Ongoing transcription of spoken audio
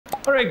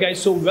Alright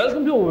guys, so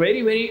welcome to a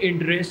very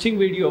interesting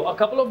video. A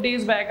couple of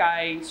days back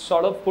I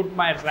sort of put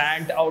my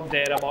rant out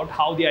there about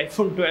how the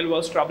iPhone 12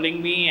 was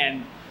troubling me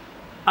and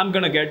I'm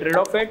gonna get rid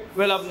of it.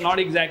 Well, I've not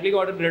exactly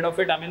gotten rid of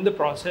it, I'm in the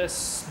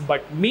process.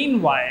 But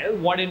meanwhile,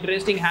 what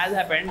interesting has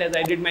happened, as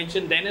I did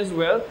mention then as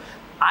well,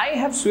 I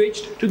have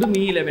switched to the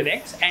Mi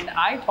 11X and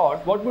I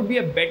thought what would be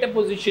a better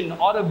position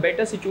or a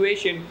better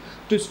situation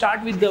to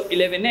start with the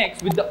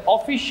 11X with the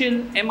official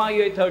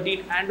Miui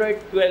 13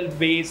 Android 12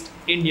 based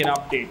Indian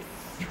update.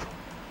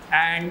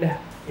 And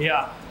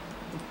yeah,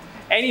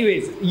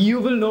 anyways,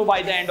 you will know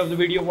by the end of the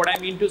video what I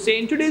mean to say.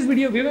 In today's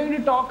video, we're going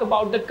to talk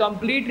about the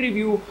complete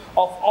review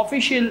of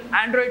official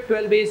Android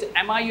 12 based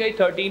Miui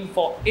 13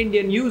 for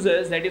Indian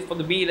users, that is for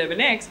the Mi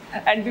 11X.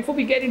 And before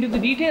we get into the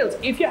details,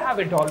 if you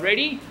haven't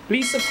already,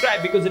 please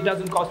subscribe because it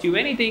doesn't cost you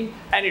anything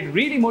and it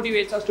really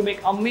motivates us to make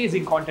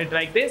amazing content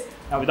like this.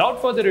 Now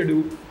without further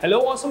ado,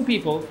 hello awesome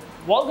people,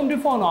 welcome to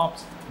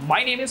PhoneOps.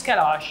 My name is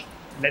Kailash.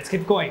 Let's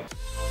get going.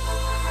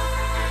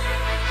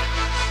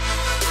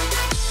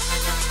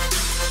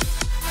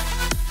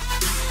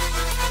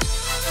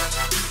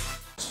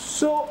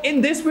 So in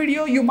this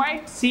video, you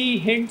might see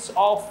hints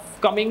of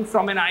coming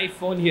from an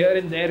iPhone here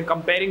and there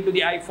comparing to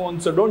the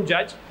iPhone. So don't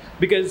judge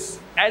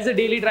because as a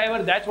daily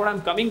driver, that's what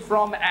I'm coming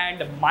from.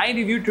 And my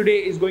review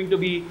today is going to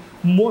be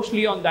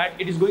mostly on that.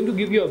 It is going to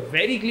give you a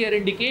very clear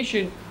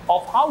indication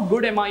of how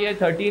good Miui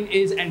 13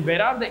 is and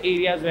where are the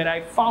areas where I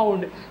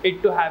found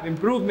it to have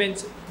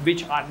improvements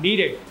which are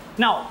needed.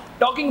 Now,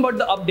 talking about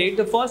the update,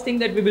 the first thing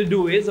that we will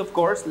do is, of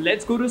course,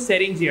 let's go to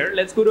settings here.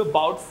 Let's go to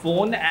about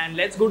phone and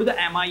let's go to the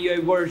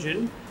Miui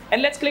version.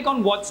 And let's click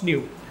on what's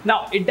new.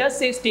 Now, it does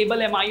say stable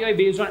Miui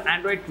based on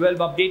Android 12,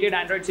 updated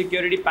Android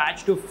security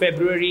patch to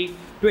February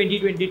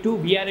 2022.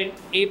 We are in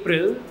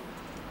April.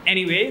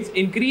 Anyways,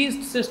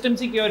 increased system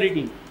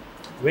security.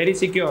 Very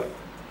secure.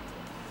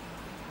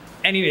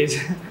 Anyways,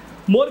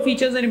 more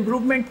features and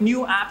improvement.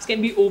 New apps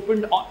can be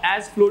opened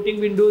as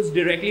floating windows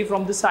directly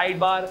from the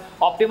sidebar.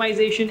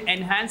 Optimization,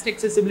 enhanced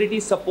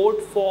accessibility,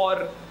 support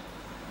for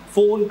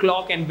phone,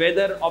 clock and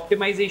weather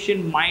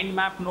optimization. Mind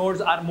map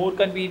nodes are more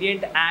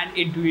convenient and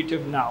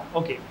intuitive now.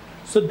 Okay,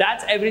 so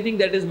that's everything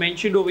that is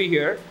mentioned over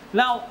here.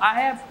 Now,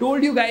 I have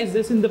told you guys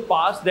this in the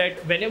past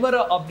that whenever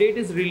an update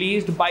is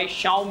released by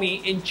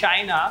Xiaomi in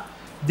China,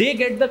 they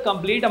get the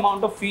complete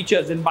amount of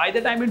features, and by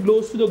the time it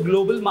goes to the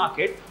global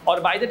market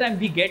or by the time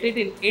we get it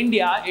in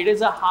India, it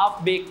is a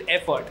half-baked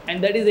effort,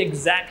 and that is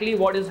exactly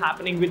what is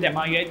happening with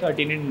Miui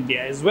 13 in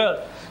India as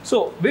well.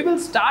 So we will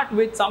start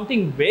with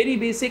something very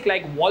basic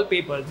like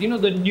wallpapers. You know,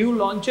 the new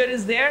launcher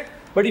is there,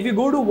 but if you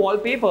go to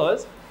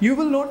wallpapers, you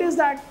will notice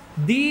that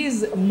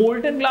these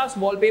molten glass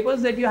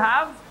wallpapers that you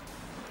have,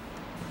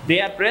 they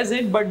are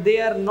present, but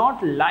they are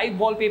not live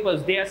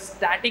wallpapers, they are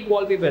static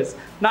wallpapers.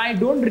 Now, I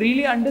don't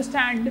really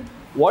understand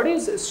what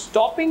is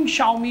stopping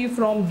Xiaomi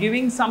from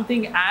giving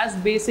something as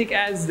basic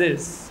as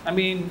this. I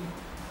mean,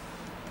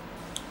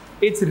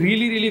 it's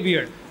really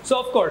weird. So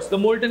of course, the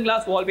molten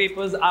glass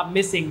wallpapers are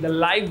missing. The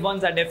live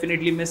ones are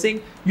definitely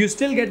missing. You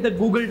still get the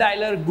Google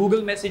dialer,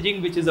 Google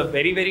messaging, which is a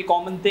very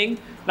common thing.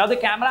 Now the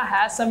camera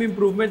has some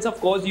improvements. Of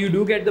course, you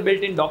do get the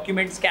built-in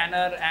document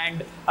scanner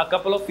and a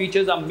couple of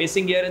features are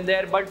missing here and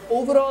there. But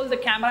overall, the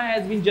camera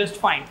has been just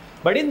fine.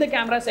 But in the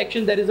camera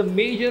section, there is a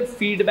major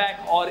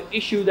feedback or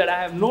issue that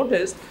I have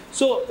noticed.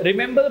 So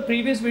remember the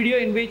previous video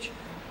in which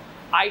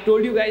I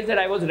told you guys that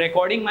I was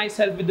recording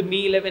myself with the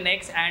Mi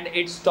 11X and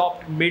it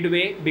stopped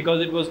midway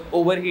because it was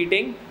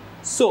overheating.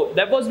 So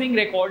that was being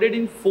recorded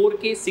in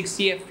 4K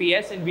 60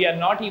 FPS and we are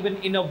not even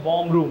in a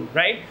warm room,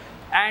 right?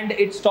 And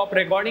it stopped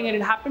recording, and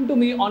it happened to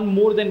me on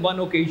more than one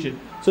occasion.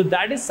 So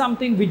that is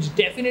something which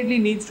definitely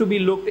needs to be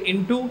looked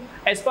into.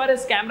 As far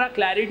as camera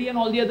clarity and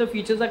all the other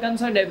features are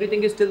concerned,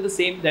 everything is still the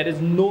same. There is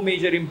no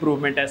major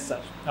improvement as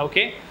such.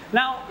 Okay.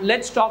 Now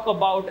let's talk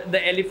about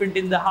the elephant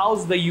in the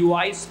house, the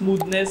UI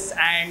smoothness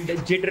and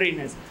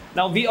jitteriness.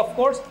 Now we of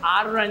course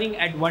are running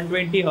at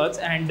 120 Hz,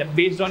 and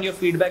based on your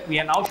feedback, we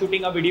are now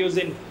shooting our videos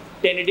in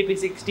 1080p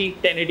 60,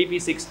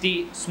 1080p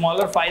 60,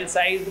 smaller file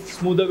size,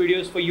 smoother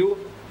videos for you.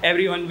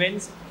 Everyone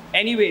wins.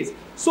 Anyways,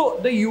 so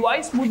the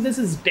UI smoothness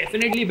is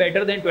definitely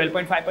better than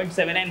 12.5.7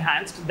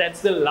 enhanced.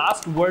 That's the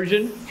last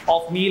version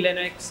of Mi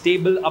 11X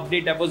stable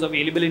update that was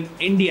available in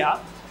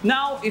India.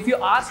 Now, if you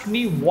ask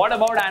me what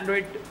about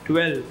Android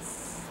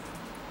 12?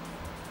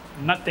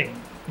 Nothing.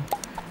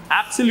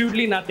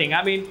 Absolutely nothing.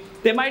 I mean,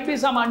 there might be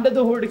some under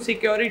the hood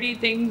security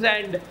things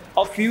and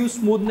a few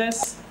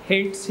smoothness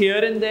hints here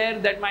and there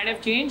that might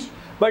have changed.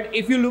 But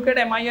if you look at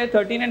Miui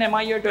 13 and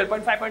Miui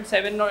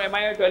 12.5.7 or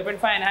Miui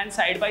 12.5 enhanced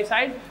side by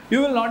side, you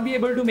will not be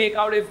able to make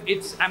out if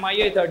it's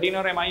Miui 13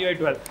 or Miui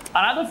 12.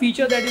 Another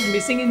feature that is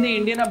missing in the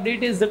Indian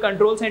update is the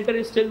control center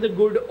is still the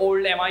good old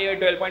Miui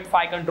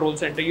 12.5 control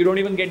center. You don't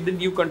even get the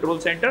new control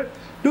center.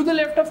 To the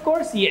left, of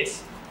course,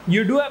 yes,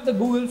 you do have the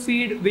Google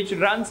feed which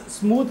runs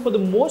smooth for the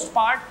most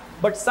part,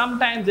 but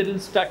sometimes it will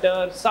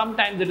stutter,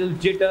 sometimes it will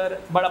jitter.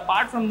 But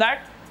apart from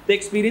that, the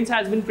experience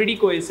has been pretty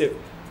cohesive.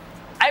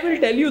 I will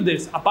tell you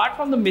this, apart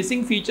from the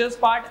missing features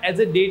part, as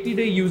a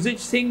day-to-day usage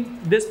thing,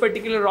 this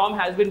particular ROM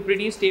has been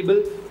pretty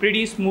stable,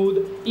 pretty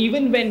smooth.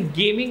 Even when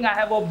gaming, I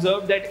have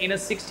observed that in a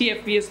 60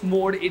 FPS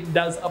mode, it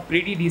does a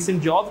pretty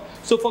decent job.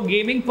 So for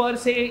gaming per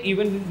se,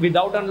 even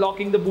without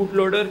unlocking the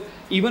bootloader,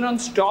 even on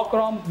stock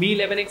ROM, Mi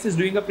 11X is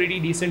doing a pretty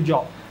decent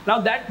job.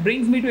 Now that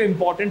brings me to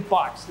important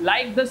parts,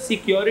 like the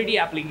security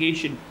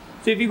application.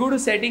 So if you go to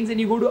settings and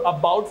you go to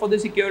about for the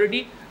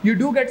security, you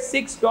do get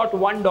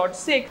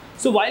 6.1.6.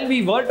 So while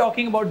we were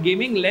talking about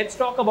gaming, let's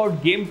talk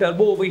about Game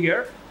Turbo over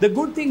here. The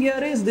good thing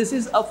here is this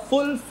is a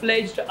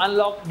full-fledged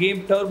unlocked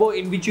Game Turbo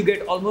in which you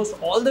get almost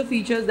all the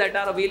features that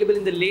are available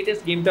in the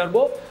latest Game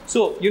Turbo.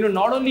 So,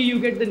 not only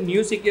you get the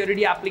new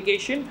security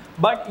application,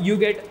 but you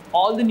get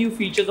all the new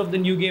features of the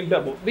new Game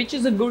Turbo, which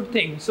is a good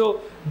thing.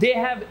 So they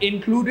have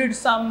included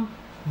some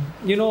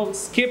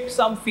skipped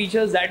some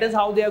features. That is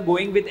how they are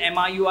going with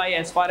MIUI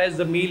as far as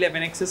the Mi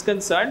 11X is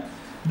concerned.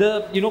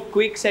 The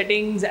quick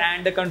settings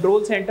and the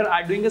control center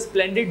are doing a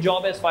splendid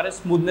job as far as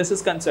smoothness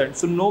is concerned.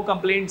 So no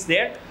complaints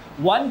there.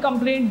 One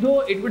complaint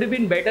though, it would have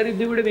been better if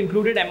they would have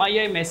included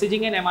MIUI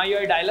messaging and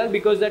MIUI dialer,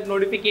 because that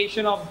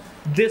notification of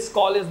this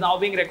call is now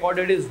being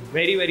recorded is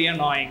very, very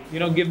annoying.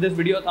 Give this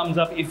video a thumbs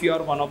up if you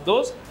are one of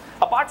those.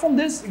 Apart from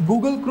this,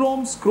 Google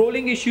Chrome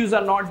scrolling issues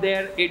are not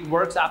there. It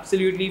works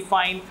absolutely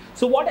fine.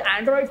 So what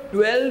Android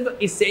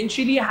 12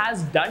 essentially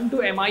has done to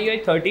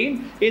MIUI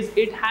 13 is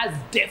it has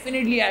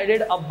definitely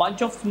added a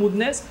bunch of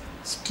smoothness,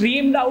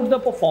 streamed out the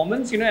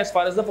performance, as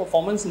far as the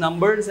performance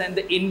numbers and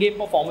the in-game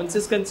performance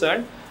is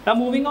concerned. Now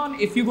moving on,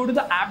 if you go to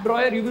the app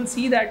drawer, you will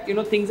see that,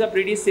 things are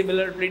pretty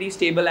similar, pretty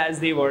stable as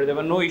they were. There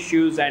were no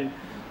issues and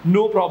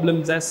no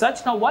problems as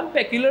such. Now one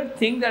peculiar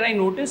thing that I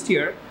noticed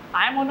here,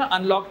 I am on an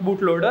unlocked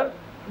bootloader.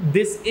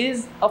 This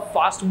is a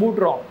fast boot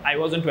ROM. I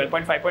was on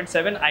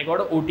 12.5.7. I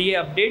got an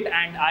OTA update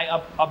and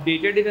I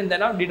updated it, and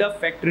then I did a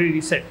factory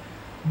reset.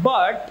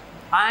 But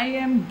I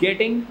am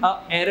getting an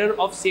error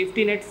of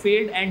safety net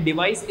failed and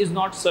device is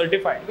not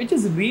certified, which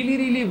is really,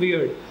 really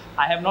weird.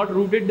 I have not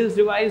rooted this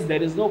device.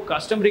 There is no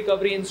custom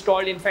recovery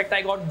installed. In fact,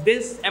 I got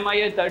this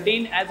MIUI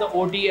 13 as an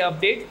OTA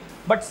update,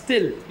 but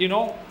still,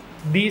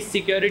 these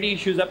security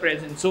issues are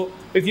present. So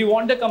if you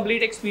want the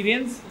complete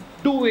experience,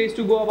 two ways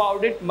to go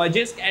about it: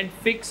 Magisk and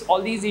fix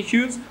all these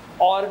issues,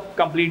 or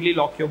completely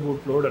lock your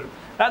bootloader.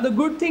 Now the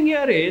good thing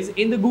here is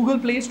in the Google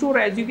Play Store,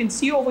 as you can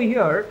see over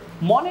here,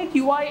 Monet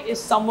UI is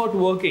somewhat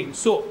working.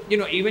 So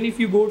even if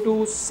you go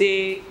to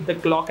say the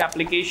clock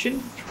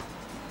application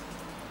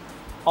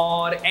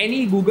or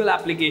any Google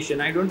application,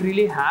 I don't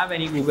really have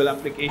any Google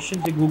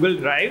applications, the Google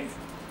Drive,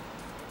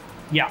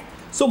 yeah.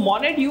 So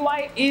Monet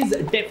UI is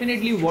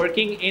definitely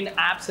working in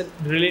apps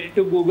related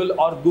to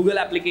Google or Google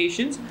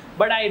applications,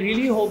 but I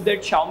really hope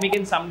that Xiaomi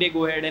can someday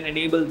go ahead and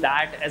enable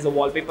that as a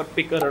wallpaper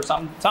picker or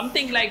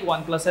something like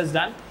OnePlus has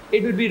done.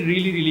 It would be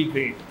really, really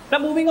great. Now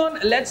moving on,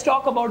 let's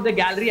talk about the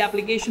gallery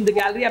application. The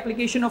gallery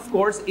application, of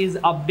course, is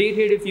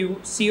updated. If you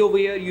see over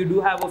here, you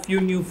do have a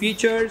few new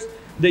features.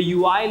 The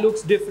UI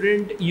looks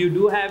different. You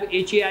do have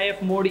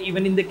HEIF mode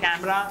even in the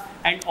camera,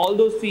 and all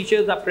those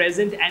features are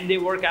present and they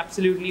work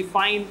absolutely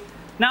fine.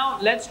 Now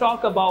let's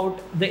talk about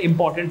the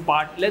important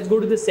part. Let's go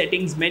to the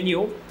settings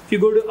menu. If you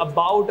go to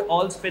about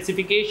all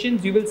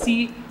specifications, you will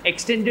see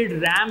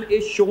extended RAM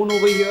is shown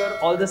over here.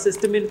 All the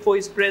system info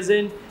is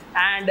present,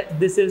 and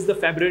this is the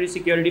February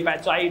security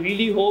patch. So I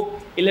really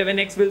hope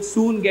 11X will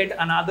soon get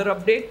another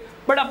update.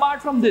 But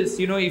apart from this,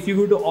 if you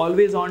go to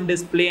always on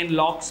display and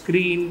lock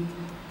screen,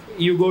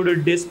 you go to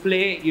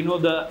display,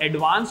 the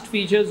advanced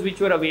features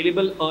which were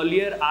available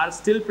earlier are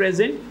still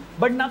present,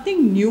 but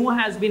nothing new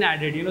has been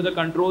added. The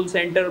control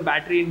center,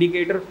 battery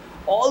indicator,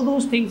 all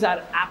those things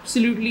are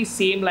absolutely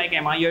same like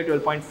MIUI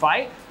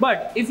 12.5.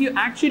 But if you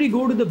actually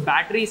go to the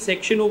battery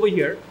section over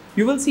here,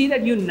 you will see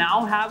that you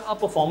now have a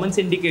performance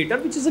indicator,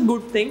 which is a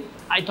good thing.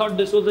 I thought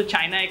this was a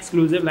China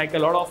exclusive, like a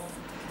lot of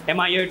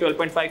MIUI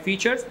 12.5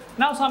 features.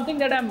 Now something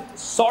that I'm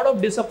sort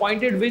of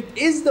disappointed with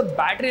is the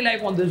battery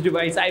life on this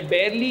device. I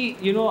barely,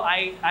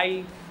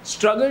 I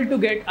struggled to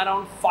get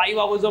around 5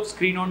 hours of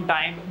screen on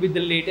time with the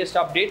latest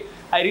update.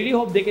 I really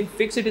hope they can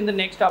fix it in the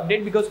next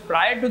update, because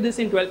prior to this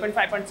in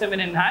 12.5.7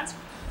 enhanced,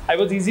 I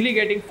was easily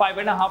getting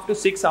 5.5 to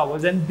 6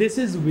 hours, and this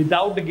is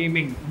without the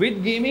gaming.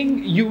 With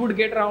gaming, you would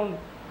get around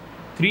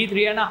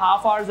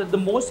 3.5 hours at the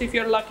most if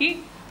you're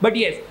lucky. But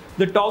yes,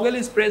 the toggle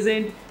is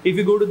present. If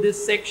you go to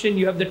this section,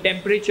 you have the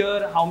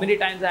temperature, how many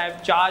times I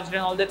have charged and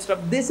all that stuff.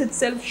 This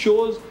itself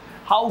shows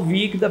how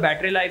weak the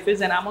battery life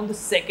is, and I'm on the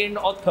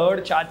 2nd or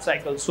 3rd charge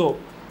cycle. So,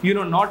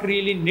 not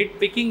really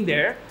nitpicking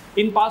there.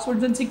 In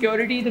passwords and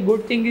security, the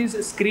good thing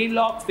is screen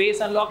lock, face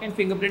unlock and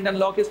fingerprint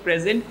unlock is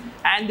present,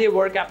 and they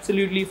work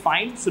absolutely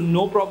fine. So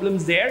no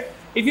problems there.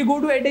 If you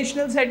go to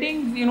additional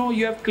settings,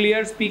 you have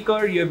clear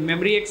speaker, you have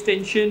memory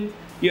extension,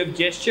 you have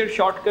gesture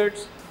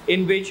shortcuts,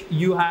 in which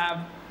you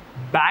have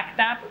back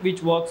tap,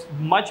 which works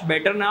much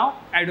better now.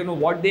 I don't know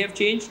what they have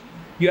changed.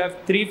 You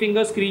have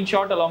 3-finger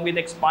screenshot along with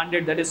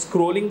expanded, that is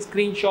scrolling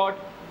screenshot.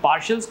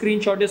 Partial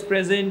screenshot is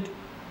present.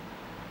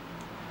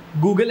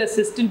 Google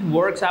Assistant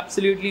works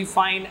absolutely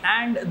fine,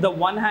 and the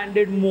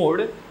one-handed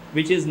mode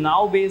which is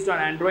now based on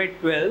Android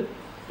 12,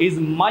 is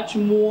much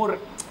more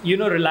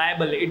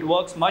reliable. It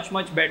works much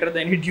better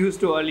than it used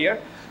to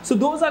earlier. So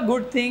those are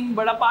good things,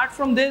 but apart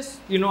from this,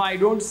 I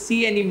don't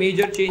see any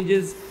major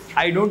changes.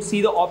 I don't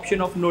see the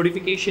option of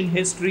notification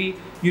history.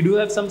 You do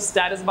have some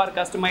status bar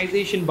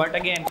customization, but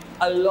again,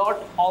 a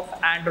lot of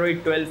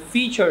Android 12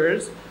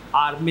 features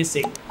are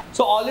missing.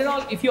 So all in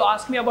all, if you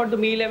ask me about the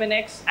Mi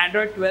 11X,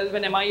 Android 12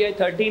 and MIUI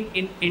 13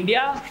 in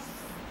India,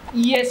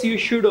 yes, you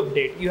should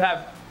update. You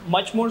have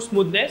much more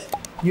smoothness.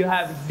 You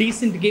have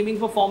decent gaming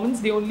performance.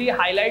 The only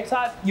highlights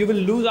are you will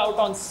lose out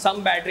on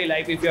some battery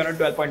life if you're on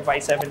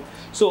 12.57.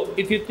 So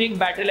if you think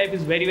battery life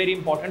is very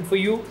important for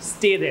you,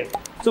 stay there.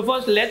 So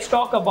first, let's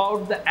talk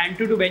about the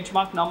Antutu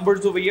Benchmark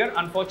numbers over here.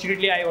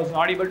 Unfortunately, I was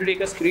not able to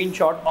take a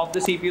screenshot of the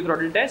CPU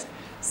throttle test.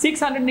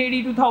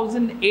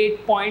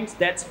 682,008 points.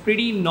 That's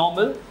pretty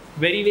normal.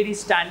 Very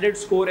standard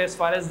score as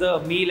far as the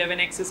Mi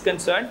 11X is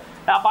concerned.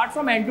 Now, apart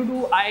from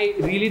Antutu, I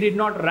really did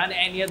not run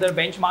any other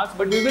benchmarks,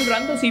 but we will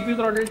run the CPU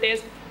throttle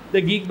test,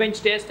 the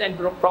Geekbench test, and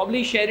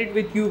probably share it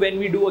with you when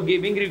we do a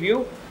gaming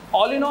review.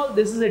 All in all,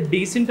 this is a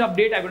decent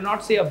update. I will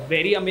not say a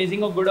very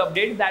amazing or good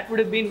update. That would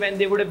have been when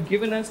they would have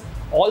given us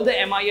all the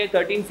MIUI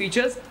 13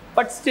 features.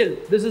 But still,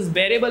 this is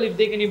bearable. If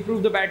they can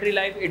improve the battery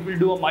life, it will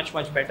do a much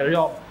better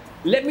job.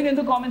 Let me know in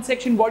the comment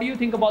section what do you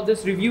think about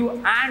this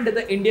review and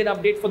the Indian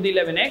update for the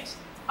 11X.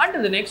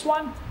 Until the next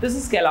one, this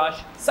is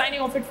Kailash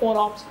signing off at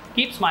PhoneOps.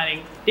 Keep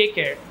smiling. Take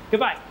care.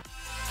 Goodbye.